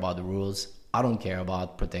don't care about the rules. I don't care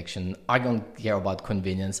about protection. I don't care about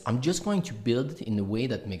convenience. I'm just going to build it in a way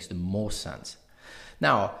that makes the most sense.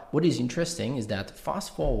 Now, what is interesting is that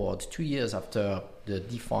fast forward 2 years after the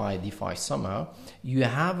DeFi summer, you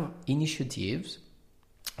have initiatives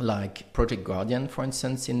like Project Guardian, for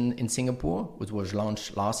instance, in Singapore, which was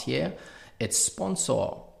launched last year. It's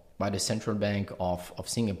sponsored by the Central Bank of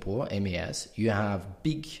Singapore, MAS. You have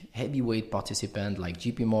big heavyweight participants like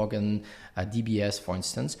JP Morgan, DBS, for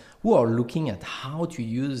instance, who are looking at how to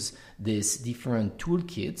use this different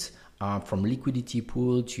toolkits from liquidity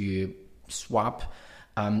pool to swap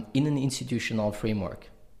in an institutional framework.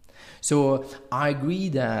 So I agree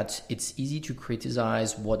that it's easy to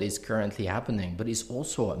criticize what is currently happening, but it's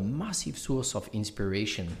also a massive source of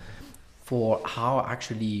inspiration for how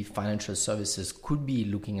actually financial services could be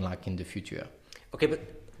looking like in the future. Okay, but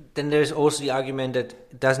then there's also the argument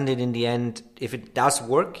that doesn't it in the end, if it does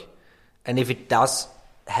work and if it does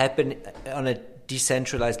happen on a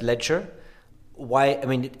decentralized ledger,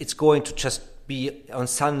 it's going to just be on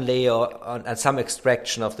some layer on some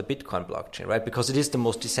extraction of the Bitcoin blockchain, right? Because it is the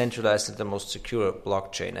most decentralized and the most secure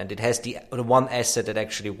blockchain, and it has the one asset that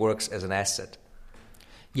actually works as an asset.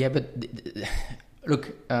 Yeah, but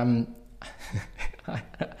look,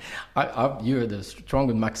 you're the strong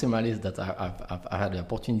maximalist that I've had the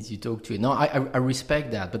opportunity to talk to. No, I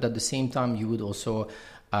respect that, but at the same time, you would also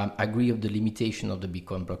agree of the limitation of the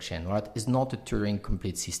Bitcoin blockchain, right? It's not a Turing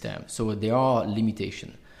complete system, so there are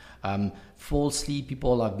limitations. Falsely,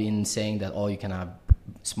 people have been saying that, you can have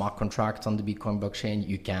smart contracts on the Bitcoin blockchain.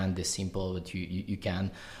 You can, they're simple, but you can.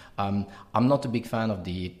 I'm not a big fan of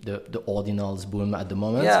the ordinals boom at the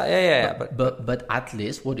moment. Yeah. But at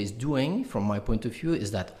least what it's doing, from my point of view, is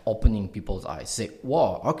that opening people's eyes. Say,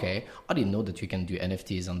 wow, okay, I didn't know that you can do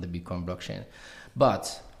NFTs on the Bitcoin blockchain.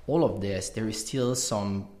 But all of this, there is still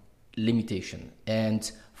some limitation.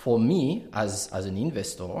 And for me, as an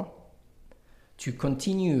investor, to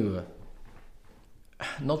continue,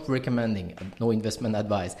 not recommending, no investment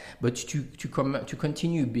advice, but to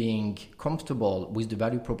continue being comfortable with the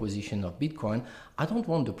value proposition of Bitcoin, I don't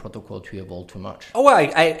want the protocol to evolve too much. Oh, I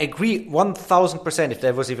agree 1,000% if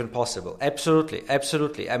that was even possible. Absolutely.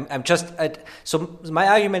 So my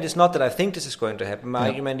argument is not that I think this is going to happen. My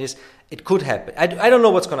argument is it could happen. I don't know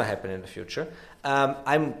what's going to happen in the future.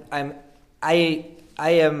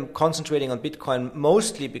 I am concentrating on Bitcoin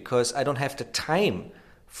mostly because I don't have the time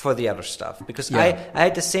for the other stuff, because I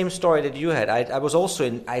had the same story that you had. I was also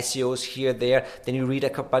in ICOs here, there. Then you read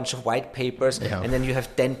a bunch of white papers, and then you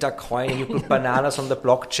have Denta coin, and you put bananas on the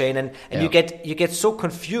blockchain, and you get so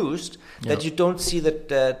confused that you don't see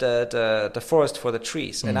the forest for the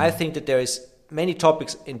trees. And I think that there is many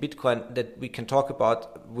topics in Bitcoin that we can talk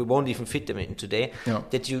about. We won't even fit them in today.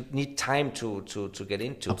 That you need time to get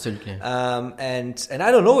into. Absolutely. And I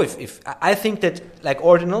don't know if I think that, like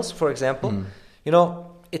ordinals, for example,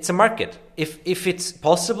 it's a market. If it's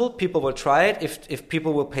possible, people will try it. If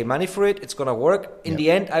people will pay money for it, it's going to work. In the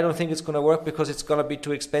end, I don't think it's going to work because it's going to be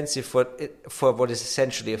too expensive for what is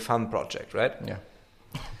essentially a fun project, right? Yeah.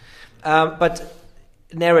 But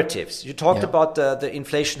narratives. You talked about the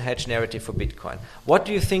inflation hedge narrative for Bitcoin. What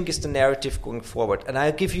do you think is the narrative going forward? And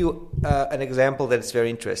I'll give you an example that is very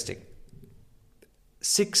interesting.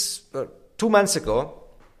 2 months ago,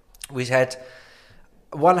 we had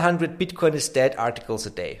 100 Bitcoin is dead articles a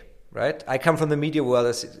day, right? I come from the media world.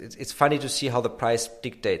 It's funny to see how the price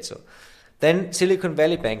dictates. So then Silicon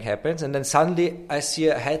Valley Bank happens, and then suddenly I see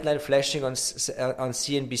a headline flashing on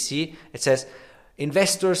CNBC. It says,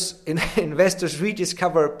 investors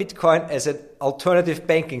rediscover Bitcoin as an alternative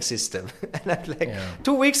banking system. And I'm like,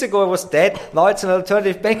 2 weeks ago it was dead. Now it's an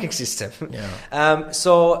alternative banking system.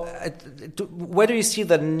 So where do you see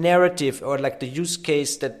the narrative or like the use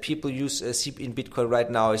case that people use in Bitcoin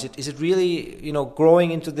right now? Is it really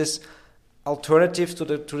growing into this alternative to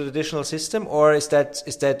the traditional system, or is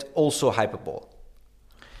that also hyperbole?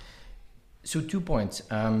 So 2 points.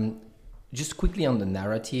 Just quickly on the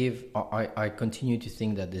narrative, I continue to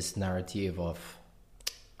think that this narrative of,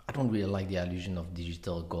 I don't really like the allusion of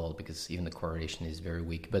digital gold because even the correlation is very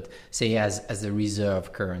weak, but say as a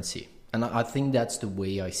reserve currency. And I think that's the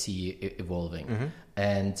way I see it evolving.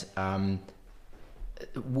 And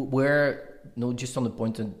just on the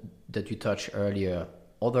point that you touched earlier,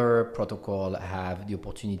 other protocols have the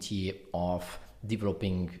opportunity of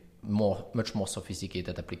developing much more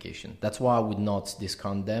sophisticated application. That's why I would not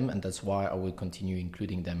discount them, and that's why I will continue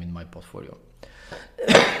including them in my portfolio.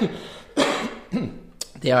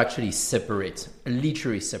 They are actually separate,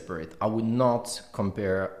 literally separate. I would not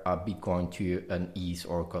compare a Bitcoin to an ETH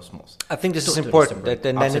or a Cosmos. I think this is important,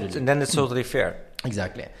 and then it's totally fair.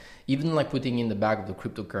 Exactly. Even like putting in the bag of the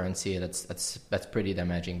cryptocurrency, that's pretty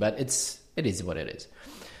damaging, but it is what it is.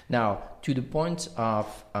 Now, to the point of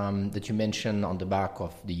that you mentioned on the back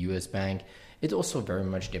of the US bank, it also very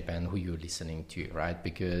much depends who you're listening to, right?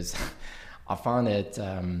 Because I found it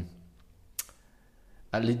a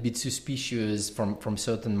little bit suspicious from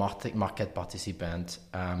certain market participants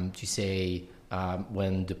to say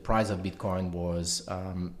when the price of Bitcoin was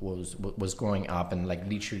going up and like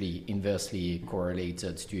literally inversely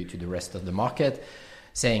correlated to the rest of the market,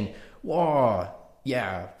 saying, "Whoa.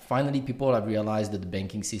 Yeah, finally people have realized that the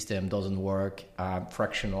banking system doesn't work.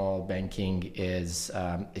 Fractional banking is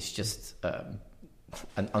just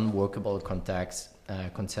an unworkable concept.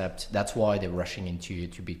 That's why they're rushing into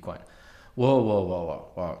Bitcoin."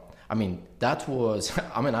 Whoa. I mean, that was,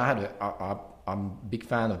 I'm a big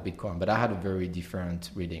fan of Bitcoin, but I had a very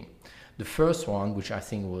different reading. The first one, which I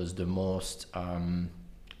think was the most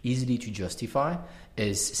easily to justify,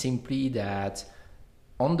 is simply that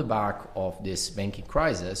on the back of this banking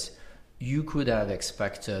crisis, you could have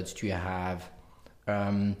expected to have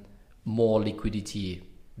more liquidity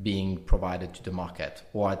being provided to the market,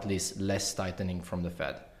 or at least less tightening from the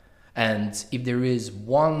Fed. And if there is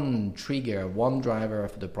one trigger, one driver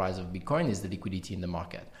for the price of Bitcoin is the liquidity in the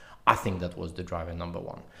market. I think that was the driver number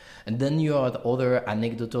one. And then you have other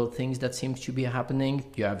anecdotal things that seems to be happening.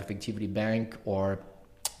 You have effectively bank or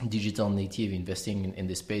digital native investing in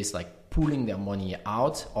this space, like pulling their money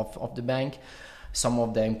out of the bank. Some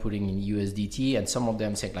of them putting in USDT, and some of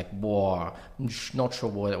them saying like, "Boah, I'm not sure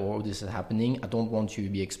what all this is happening. I don't want to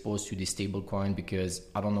be exposed to this stable coin because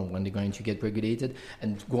I don't know when they're going to get regulated,"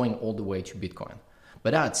 and going all the way to Bitcoin.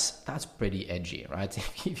 But that's pretty edgy, right?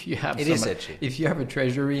 If you have edgy. If you have a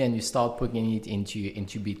treasury and you start putting it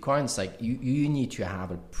into Bitcoin, it's like you need to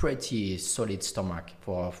have a pretty solid stomach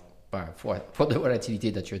for the volatility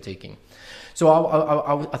that you're taking.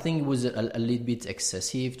 So I think it was a little bit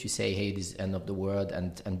excessive to say, hey, this is the end of the world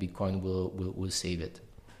and Bitcoin will save it.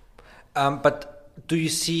 But do you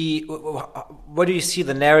see, what do you see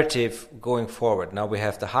the narrative going forward? Now we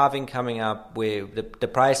have the halving coming up, the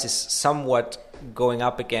price is somewhat going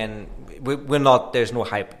up again. We're not, there's no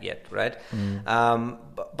hype yet, right?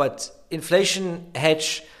 But inflation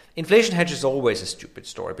hedge is always a stupid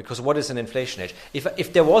story, because what is an inflation hedge?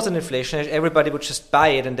 If there was an inflation hedge, everybody would just buy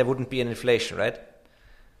it and there wouldn't be an inflation, right?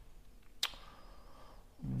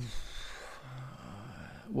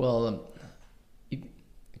 Well,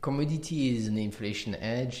 commodity is an inflation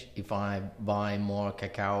edge. If I buy more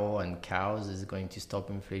cacao and cows, is it going to stop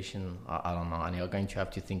inflation? I don't know. And you're going to have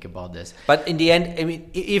to think about this. But in the end, I mean,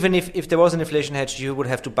 even if there was an inflation hedge, you would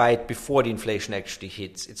have to buy it before the inflation actually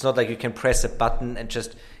hits. It's not like you can press a button and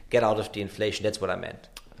just get out of the inflation. That's what I meant.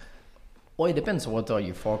 Well, it depends on what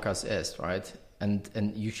your forecast is, right?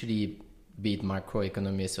 And usually, be it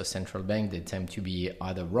macroeconomists or central bank, they tend to be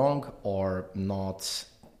either wrong or not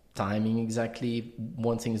timing exactly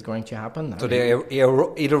one thing is going to happen. So they're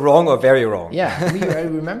either wrong or very wrong. Yeah, I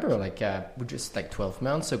remember just 12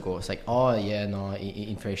 months ago, it's like, oh yeah, no,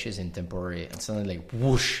 inflation is temporary, and suddenly like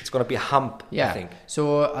whoosh, it's going to be a hump. Yeah, I think.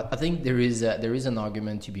 So I think there is an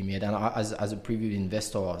argument to be made, and as a previous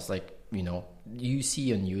investor, it's like, you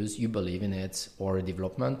see a news, you believe in it, or a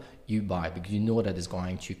development, you buy because you know that it's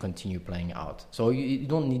going to continue playing out. So you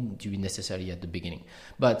don't need to be necessarily at the beginning.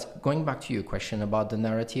 But going back to your question about the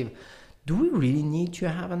narrative, do we really need to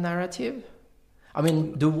have a narrative? I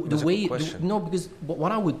mean, because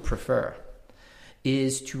what I would prefer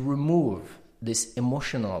is to remove this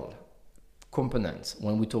emotional component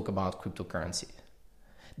when we talk about cryptocurrency.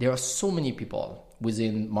 There are so many people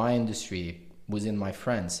within my industry, within my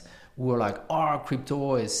friends, who are like,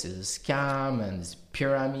 crypto is a scam and it's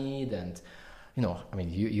pyramid, and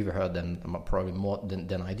you've heard them probably more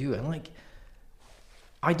than I do. And like,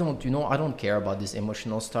 I don't care about this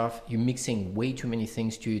emotional stuff. You're mixing way too many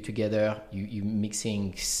things together. You're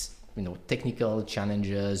mixing technical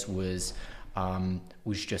challenges with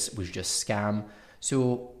just scam.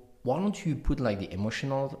 So why don't you put like the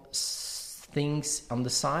emotional things on the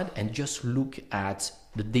side and just look at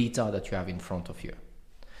the data that you have in front of you?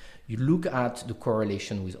 You look at the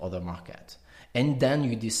correlation with other markets, and then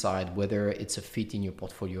you decide whether it's a fit in your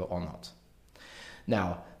portfolio or not.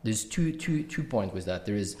 Now, there's two points with that.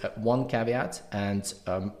 There is one caveat, and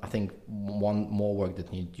I think one more work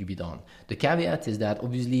that needs to be done. The caveat is that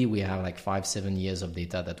obviously we have like 5-7 years of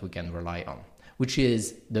data that we can rely on, which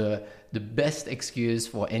is the best excuse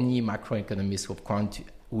for any macroeconomist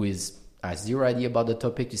who has zero idea about the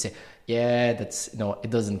topic to say, yeah, it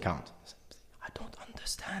doesn't count. I don't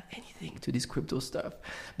understand anything to this crypto stuff,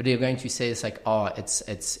 but they're going to say it's like,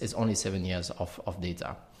 it's only 7 years of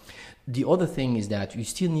data. The other thing is that you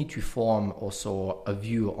still need to form also a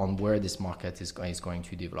view on where this market is going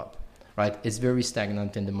to develop, right? It's very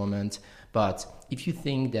stagnant in the moment, but if you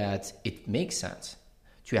think that it makes sense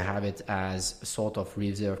to have it as a sort of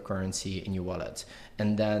reserve currency in your wallet,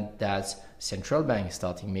 and then that central banks,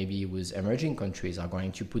 starting maybe with emerging countries, are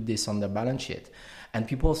going to put this on their balance sheet, and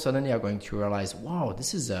people suddenly are going to realize, wow,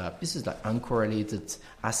 this is like uncorrelated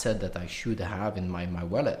asset that I should have in my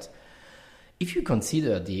wallet. If you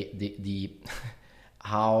consider the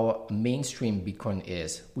how mainstream Bitcoin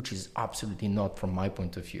is, which is absolutely not from my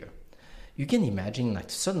point of view, you can imagine like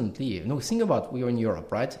suddenly, think about, we are in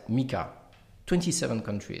Europe, right? MiCA, 27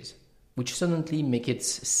 countries, which suddenly make it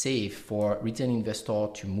safe for retail investor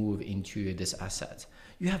to move into this asset.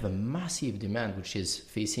 You have a massive demand, which is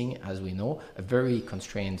facing, as we know, a very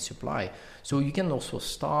constrained supply. So you can also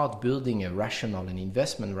start building an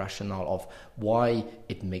investment rationale of why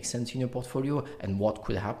it makes sense in your portfolio and what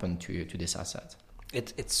could happen to this asset.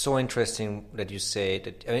 It's so interesting that you say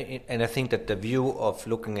that, and I think that the view of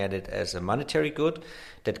looking at it as a monetary good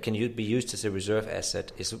that can be used as a reserve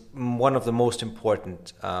asset is one of the most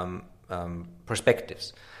important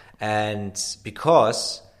perspectives. And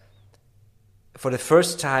because for the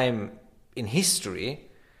first time in history,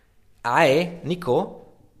 Nico,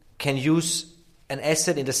 can use an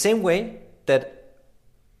asset in the same way that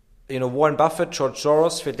Warren Buffett, George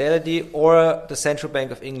Soros, Fidelity, or the Central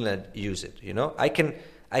Bank of England use it. I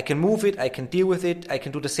can move it, I can deal with it, I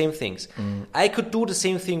can do the same things. I could do the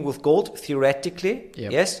same thing with gold theoretically.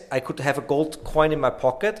 Yep. Yes, I could have a gold coin in my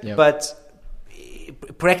pocket, yep. But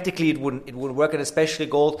practically it wouldn't work, and especially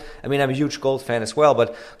gold. I mean, I'm a huge gold fan as well,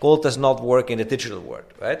 but gold does not work in the digital world,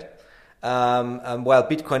 right? While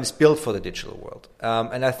Bitcoin is built for the digital world,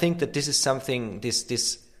 and I think that this is something.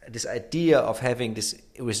 This idea of having this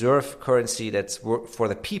reserve currency that's for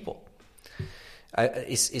the people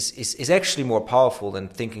is actually more powerful than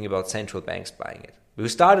thinking about central banks buying it. We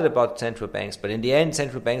started about central banks, but in the end,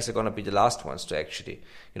 central banks are going to be the last ones to actually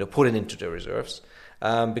put it into the reserves.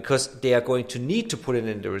 Because they are going to need to put it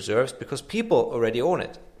in the reserves because people already own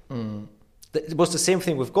it. It was the same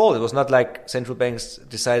thing with gold. It was not like central banks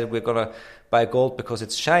decided we're going to buy gold because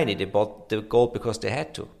it's shiny. They bought the gold because they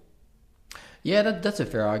had to. Yeah, that's a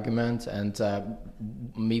fair argument, and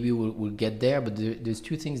maybe we'll get there. But there's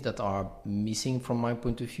two things that are missing from my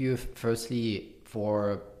point of view. Firstly,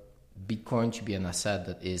 for Bitcoin to be an asset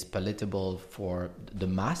that is palatable for the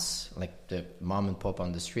mass, like the mom and pop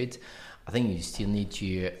on the street, I think you still need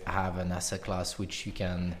to have an asset class which you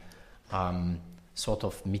can sort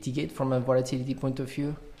of mitigate from a volatility point of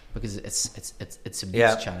view, because it's a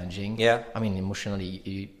bit challenging. Yeah. I mean,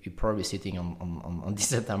 emotionally, you're probably sitting on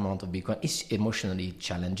this amount of Bitcoin. It's emotionally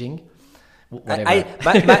challenging.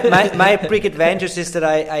 My big advantage is that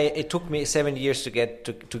it took me 7 years to get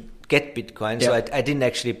Bitcoin, so I didn't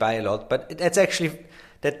actually buy a lot, but that's actually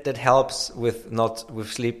that helps with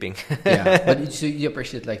sleeping. Yeah, but so you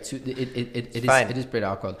appreciate it is pretty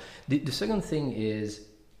awkward. The second thing is,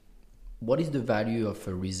 what is the value of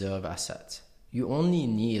a reserve asset? You only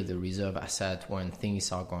need the reserve asset when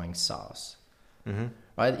things are going south. Mm-hmm.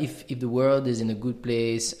 Right? If the world is in a good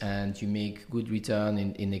place and you make good return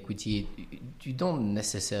in equity, you don't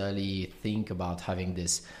necessarily think about having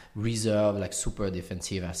this reserve, like super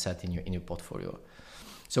defensive asset in your portfolio.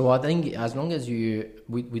 So I think as long as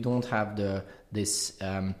we don't have a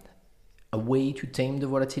way to tame the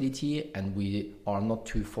volatility, and we are not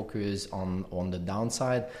too focused on the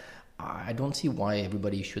downside, I don't see why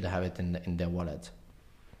everybody should have it in their wallet.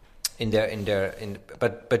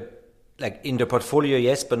 But like in the portfolio,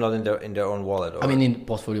 yes, but not in their own wallet. Or? I mean, in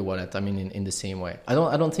portfolio wallet. I mean, in the same way. I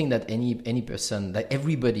don't think that any person, like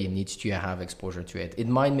everybody, needs to have exposure to it. It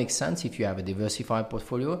might make sense if you have a diversified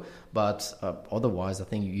portfolio, but otherwise, I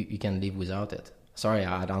think you can live without it. Sorry,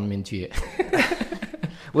 I don't mean to.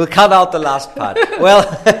 We'll cut out the last part. Well,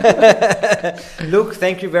 Luc,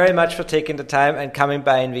 thank you very much for taking the time and coming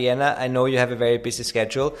by in Vienna. I know you have a very busy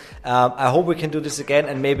schedule. I hope we can do this again,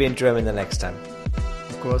 and maybe in German the next time.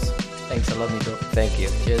 Of course. Thanks a lot, Nico. Thank you.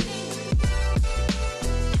 Cheers.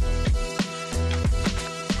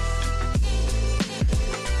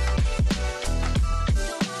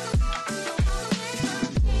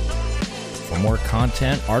 For more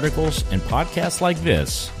content, articles, and podcasts like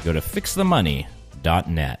this, go to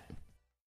fixthemoney.net.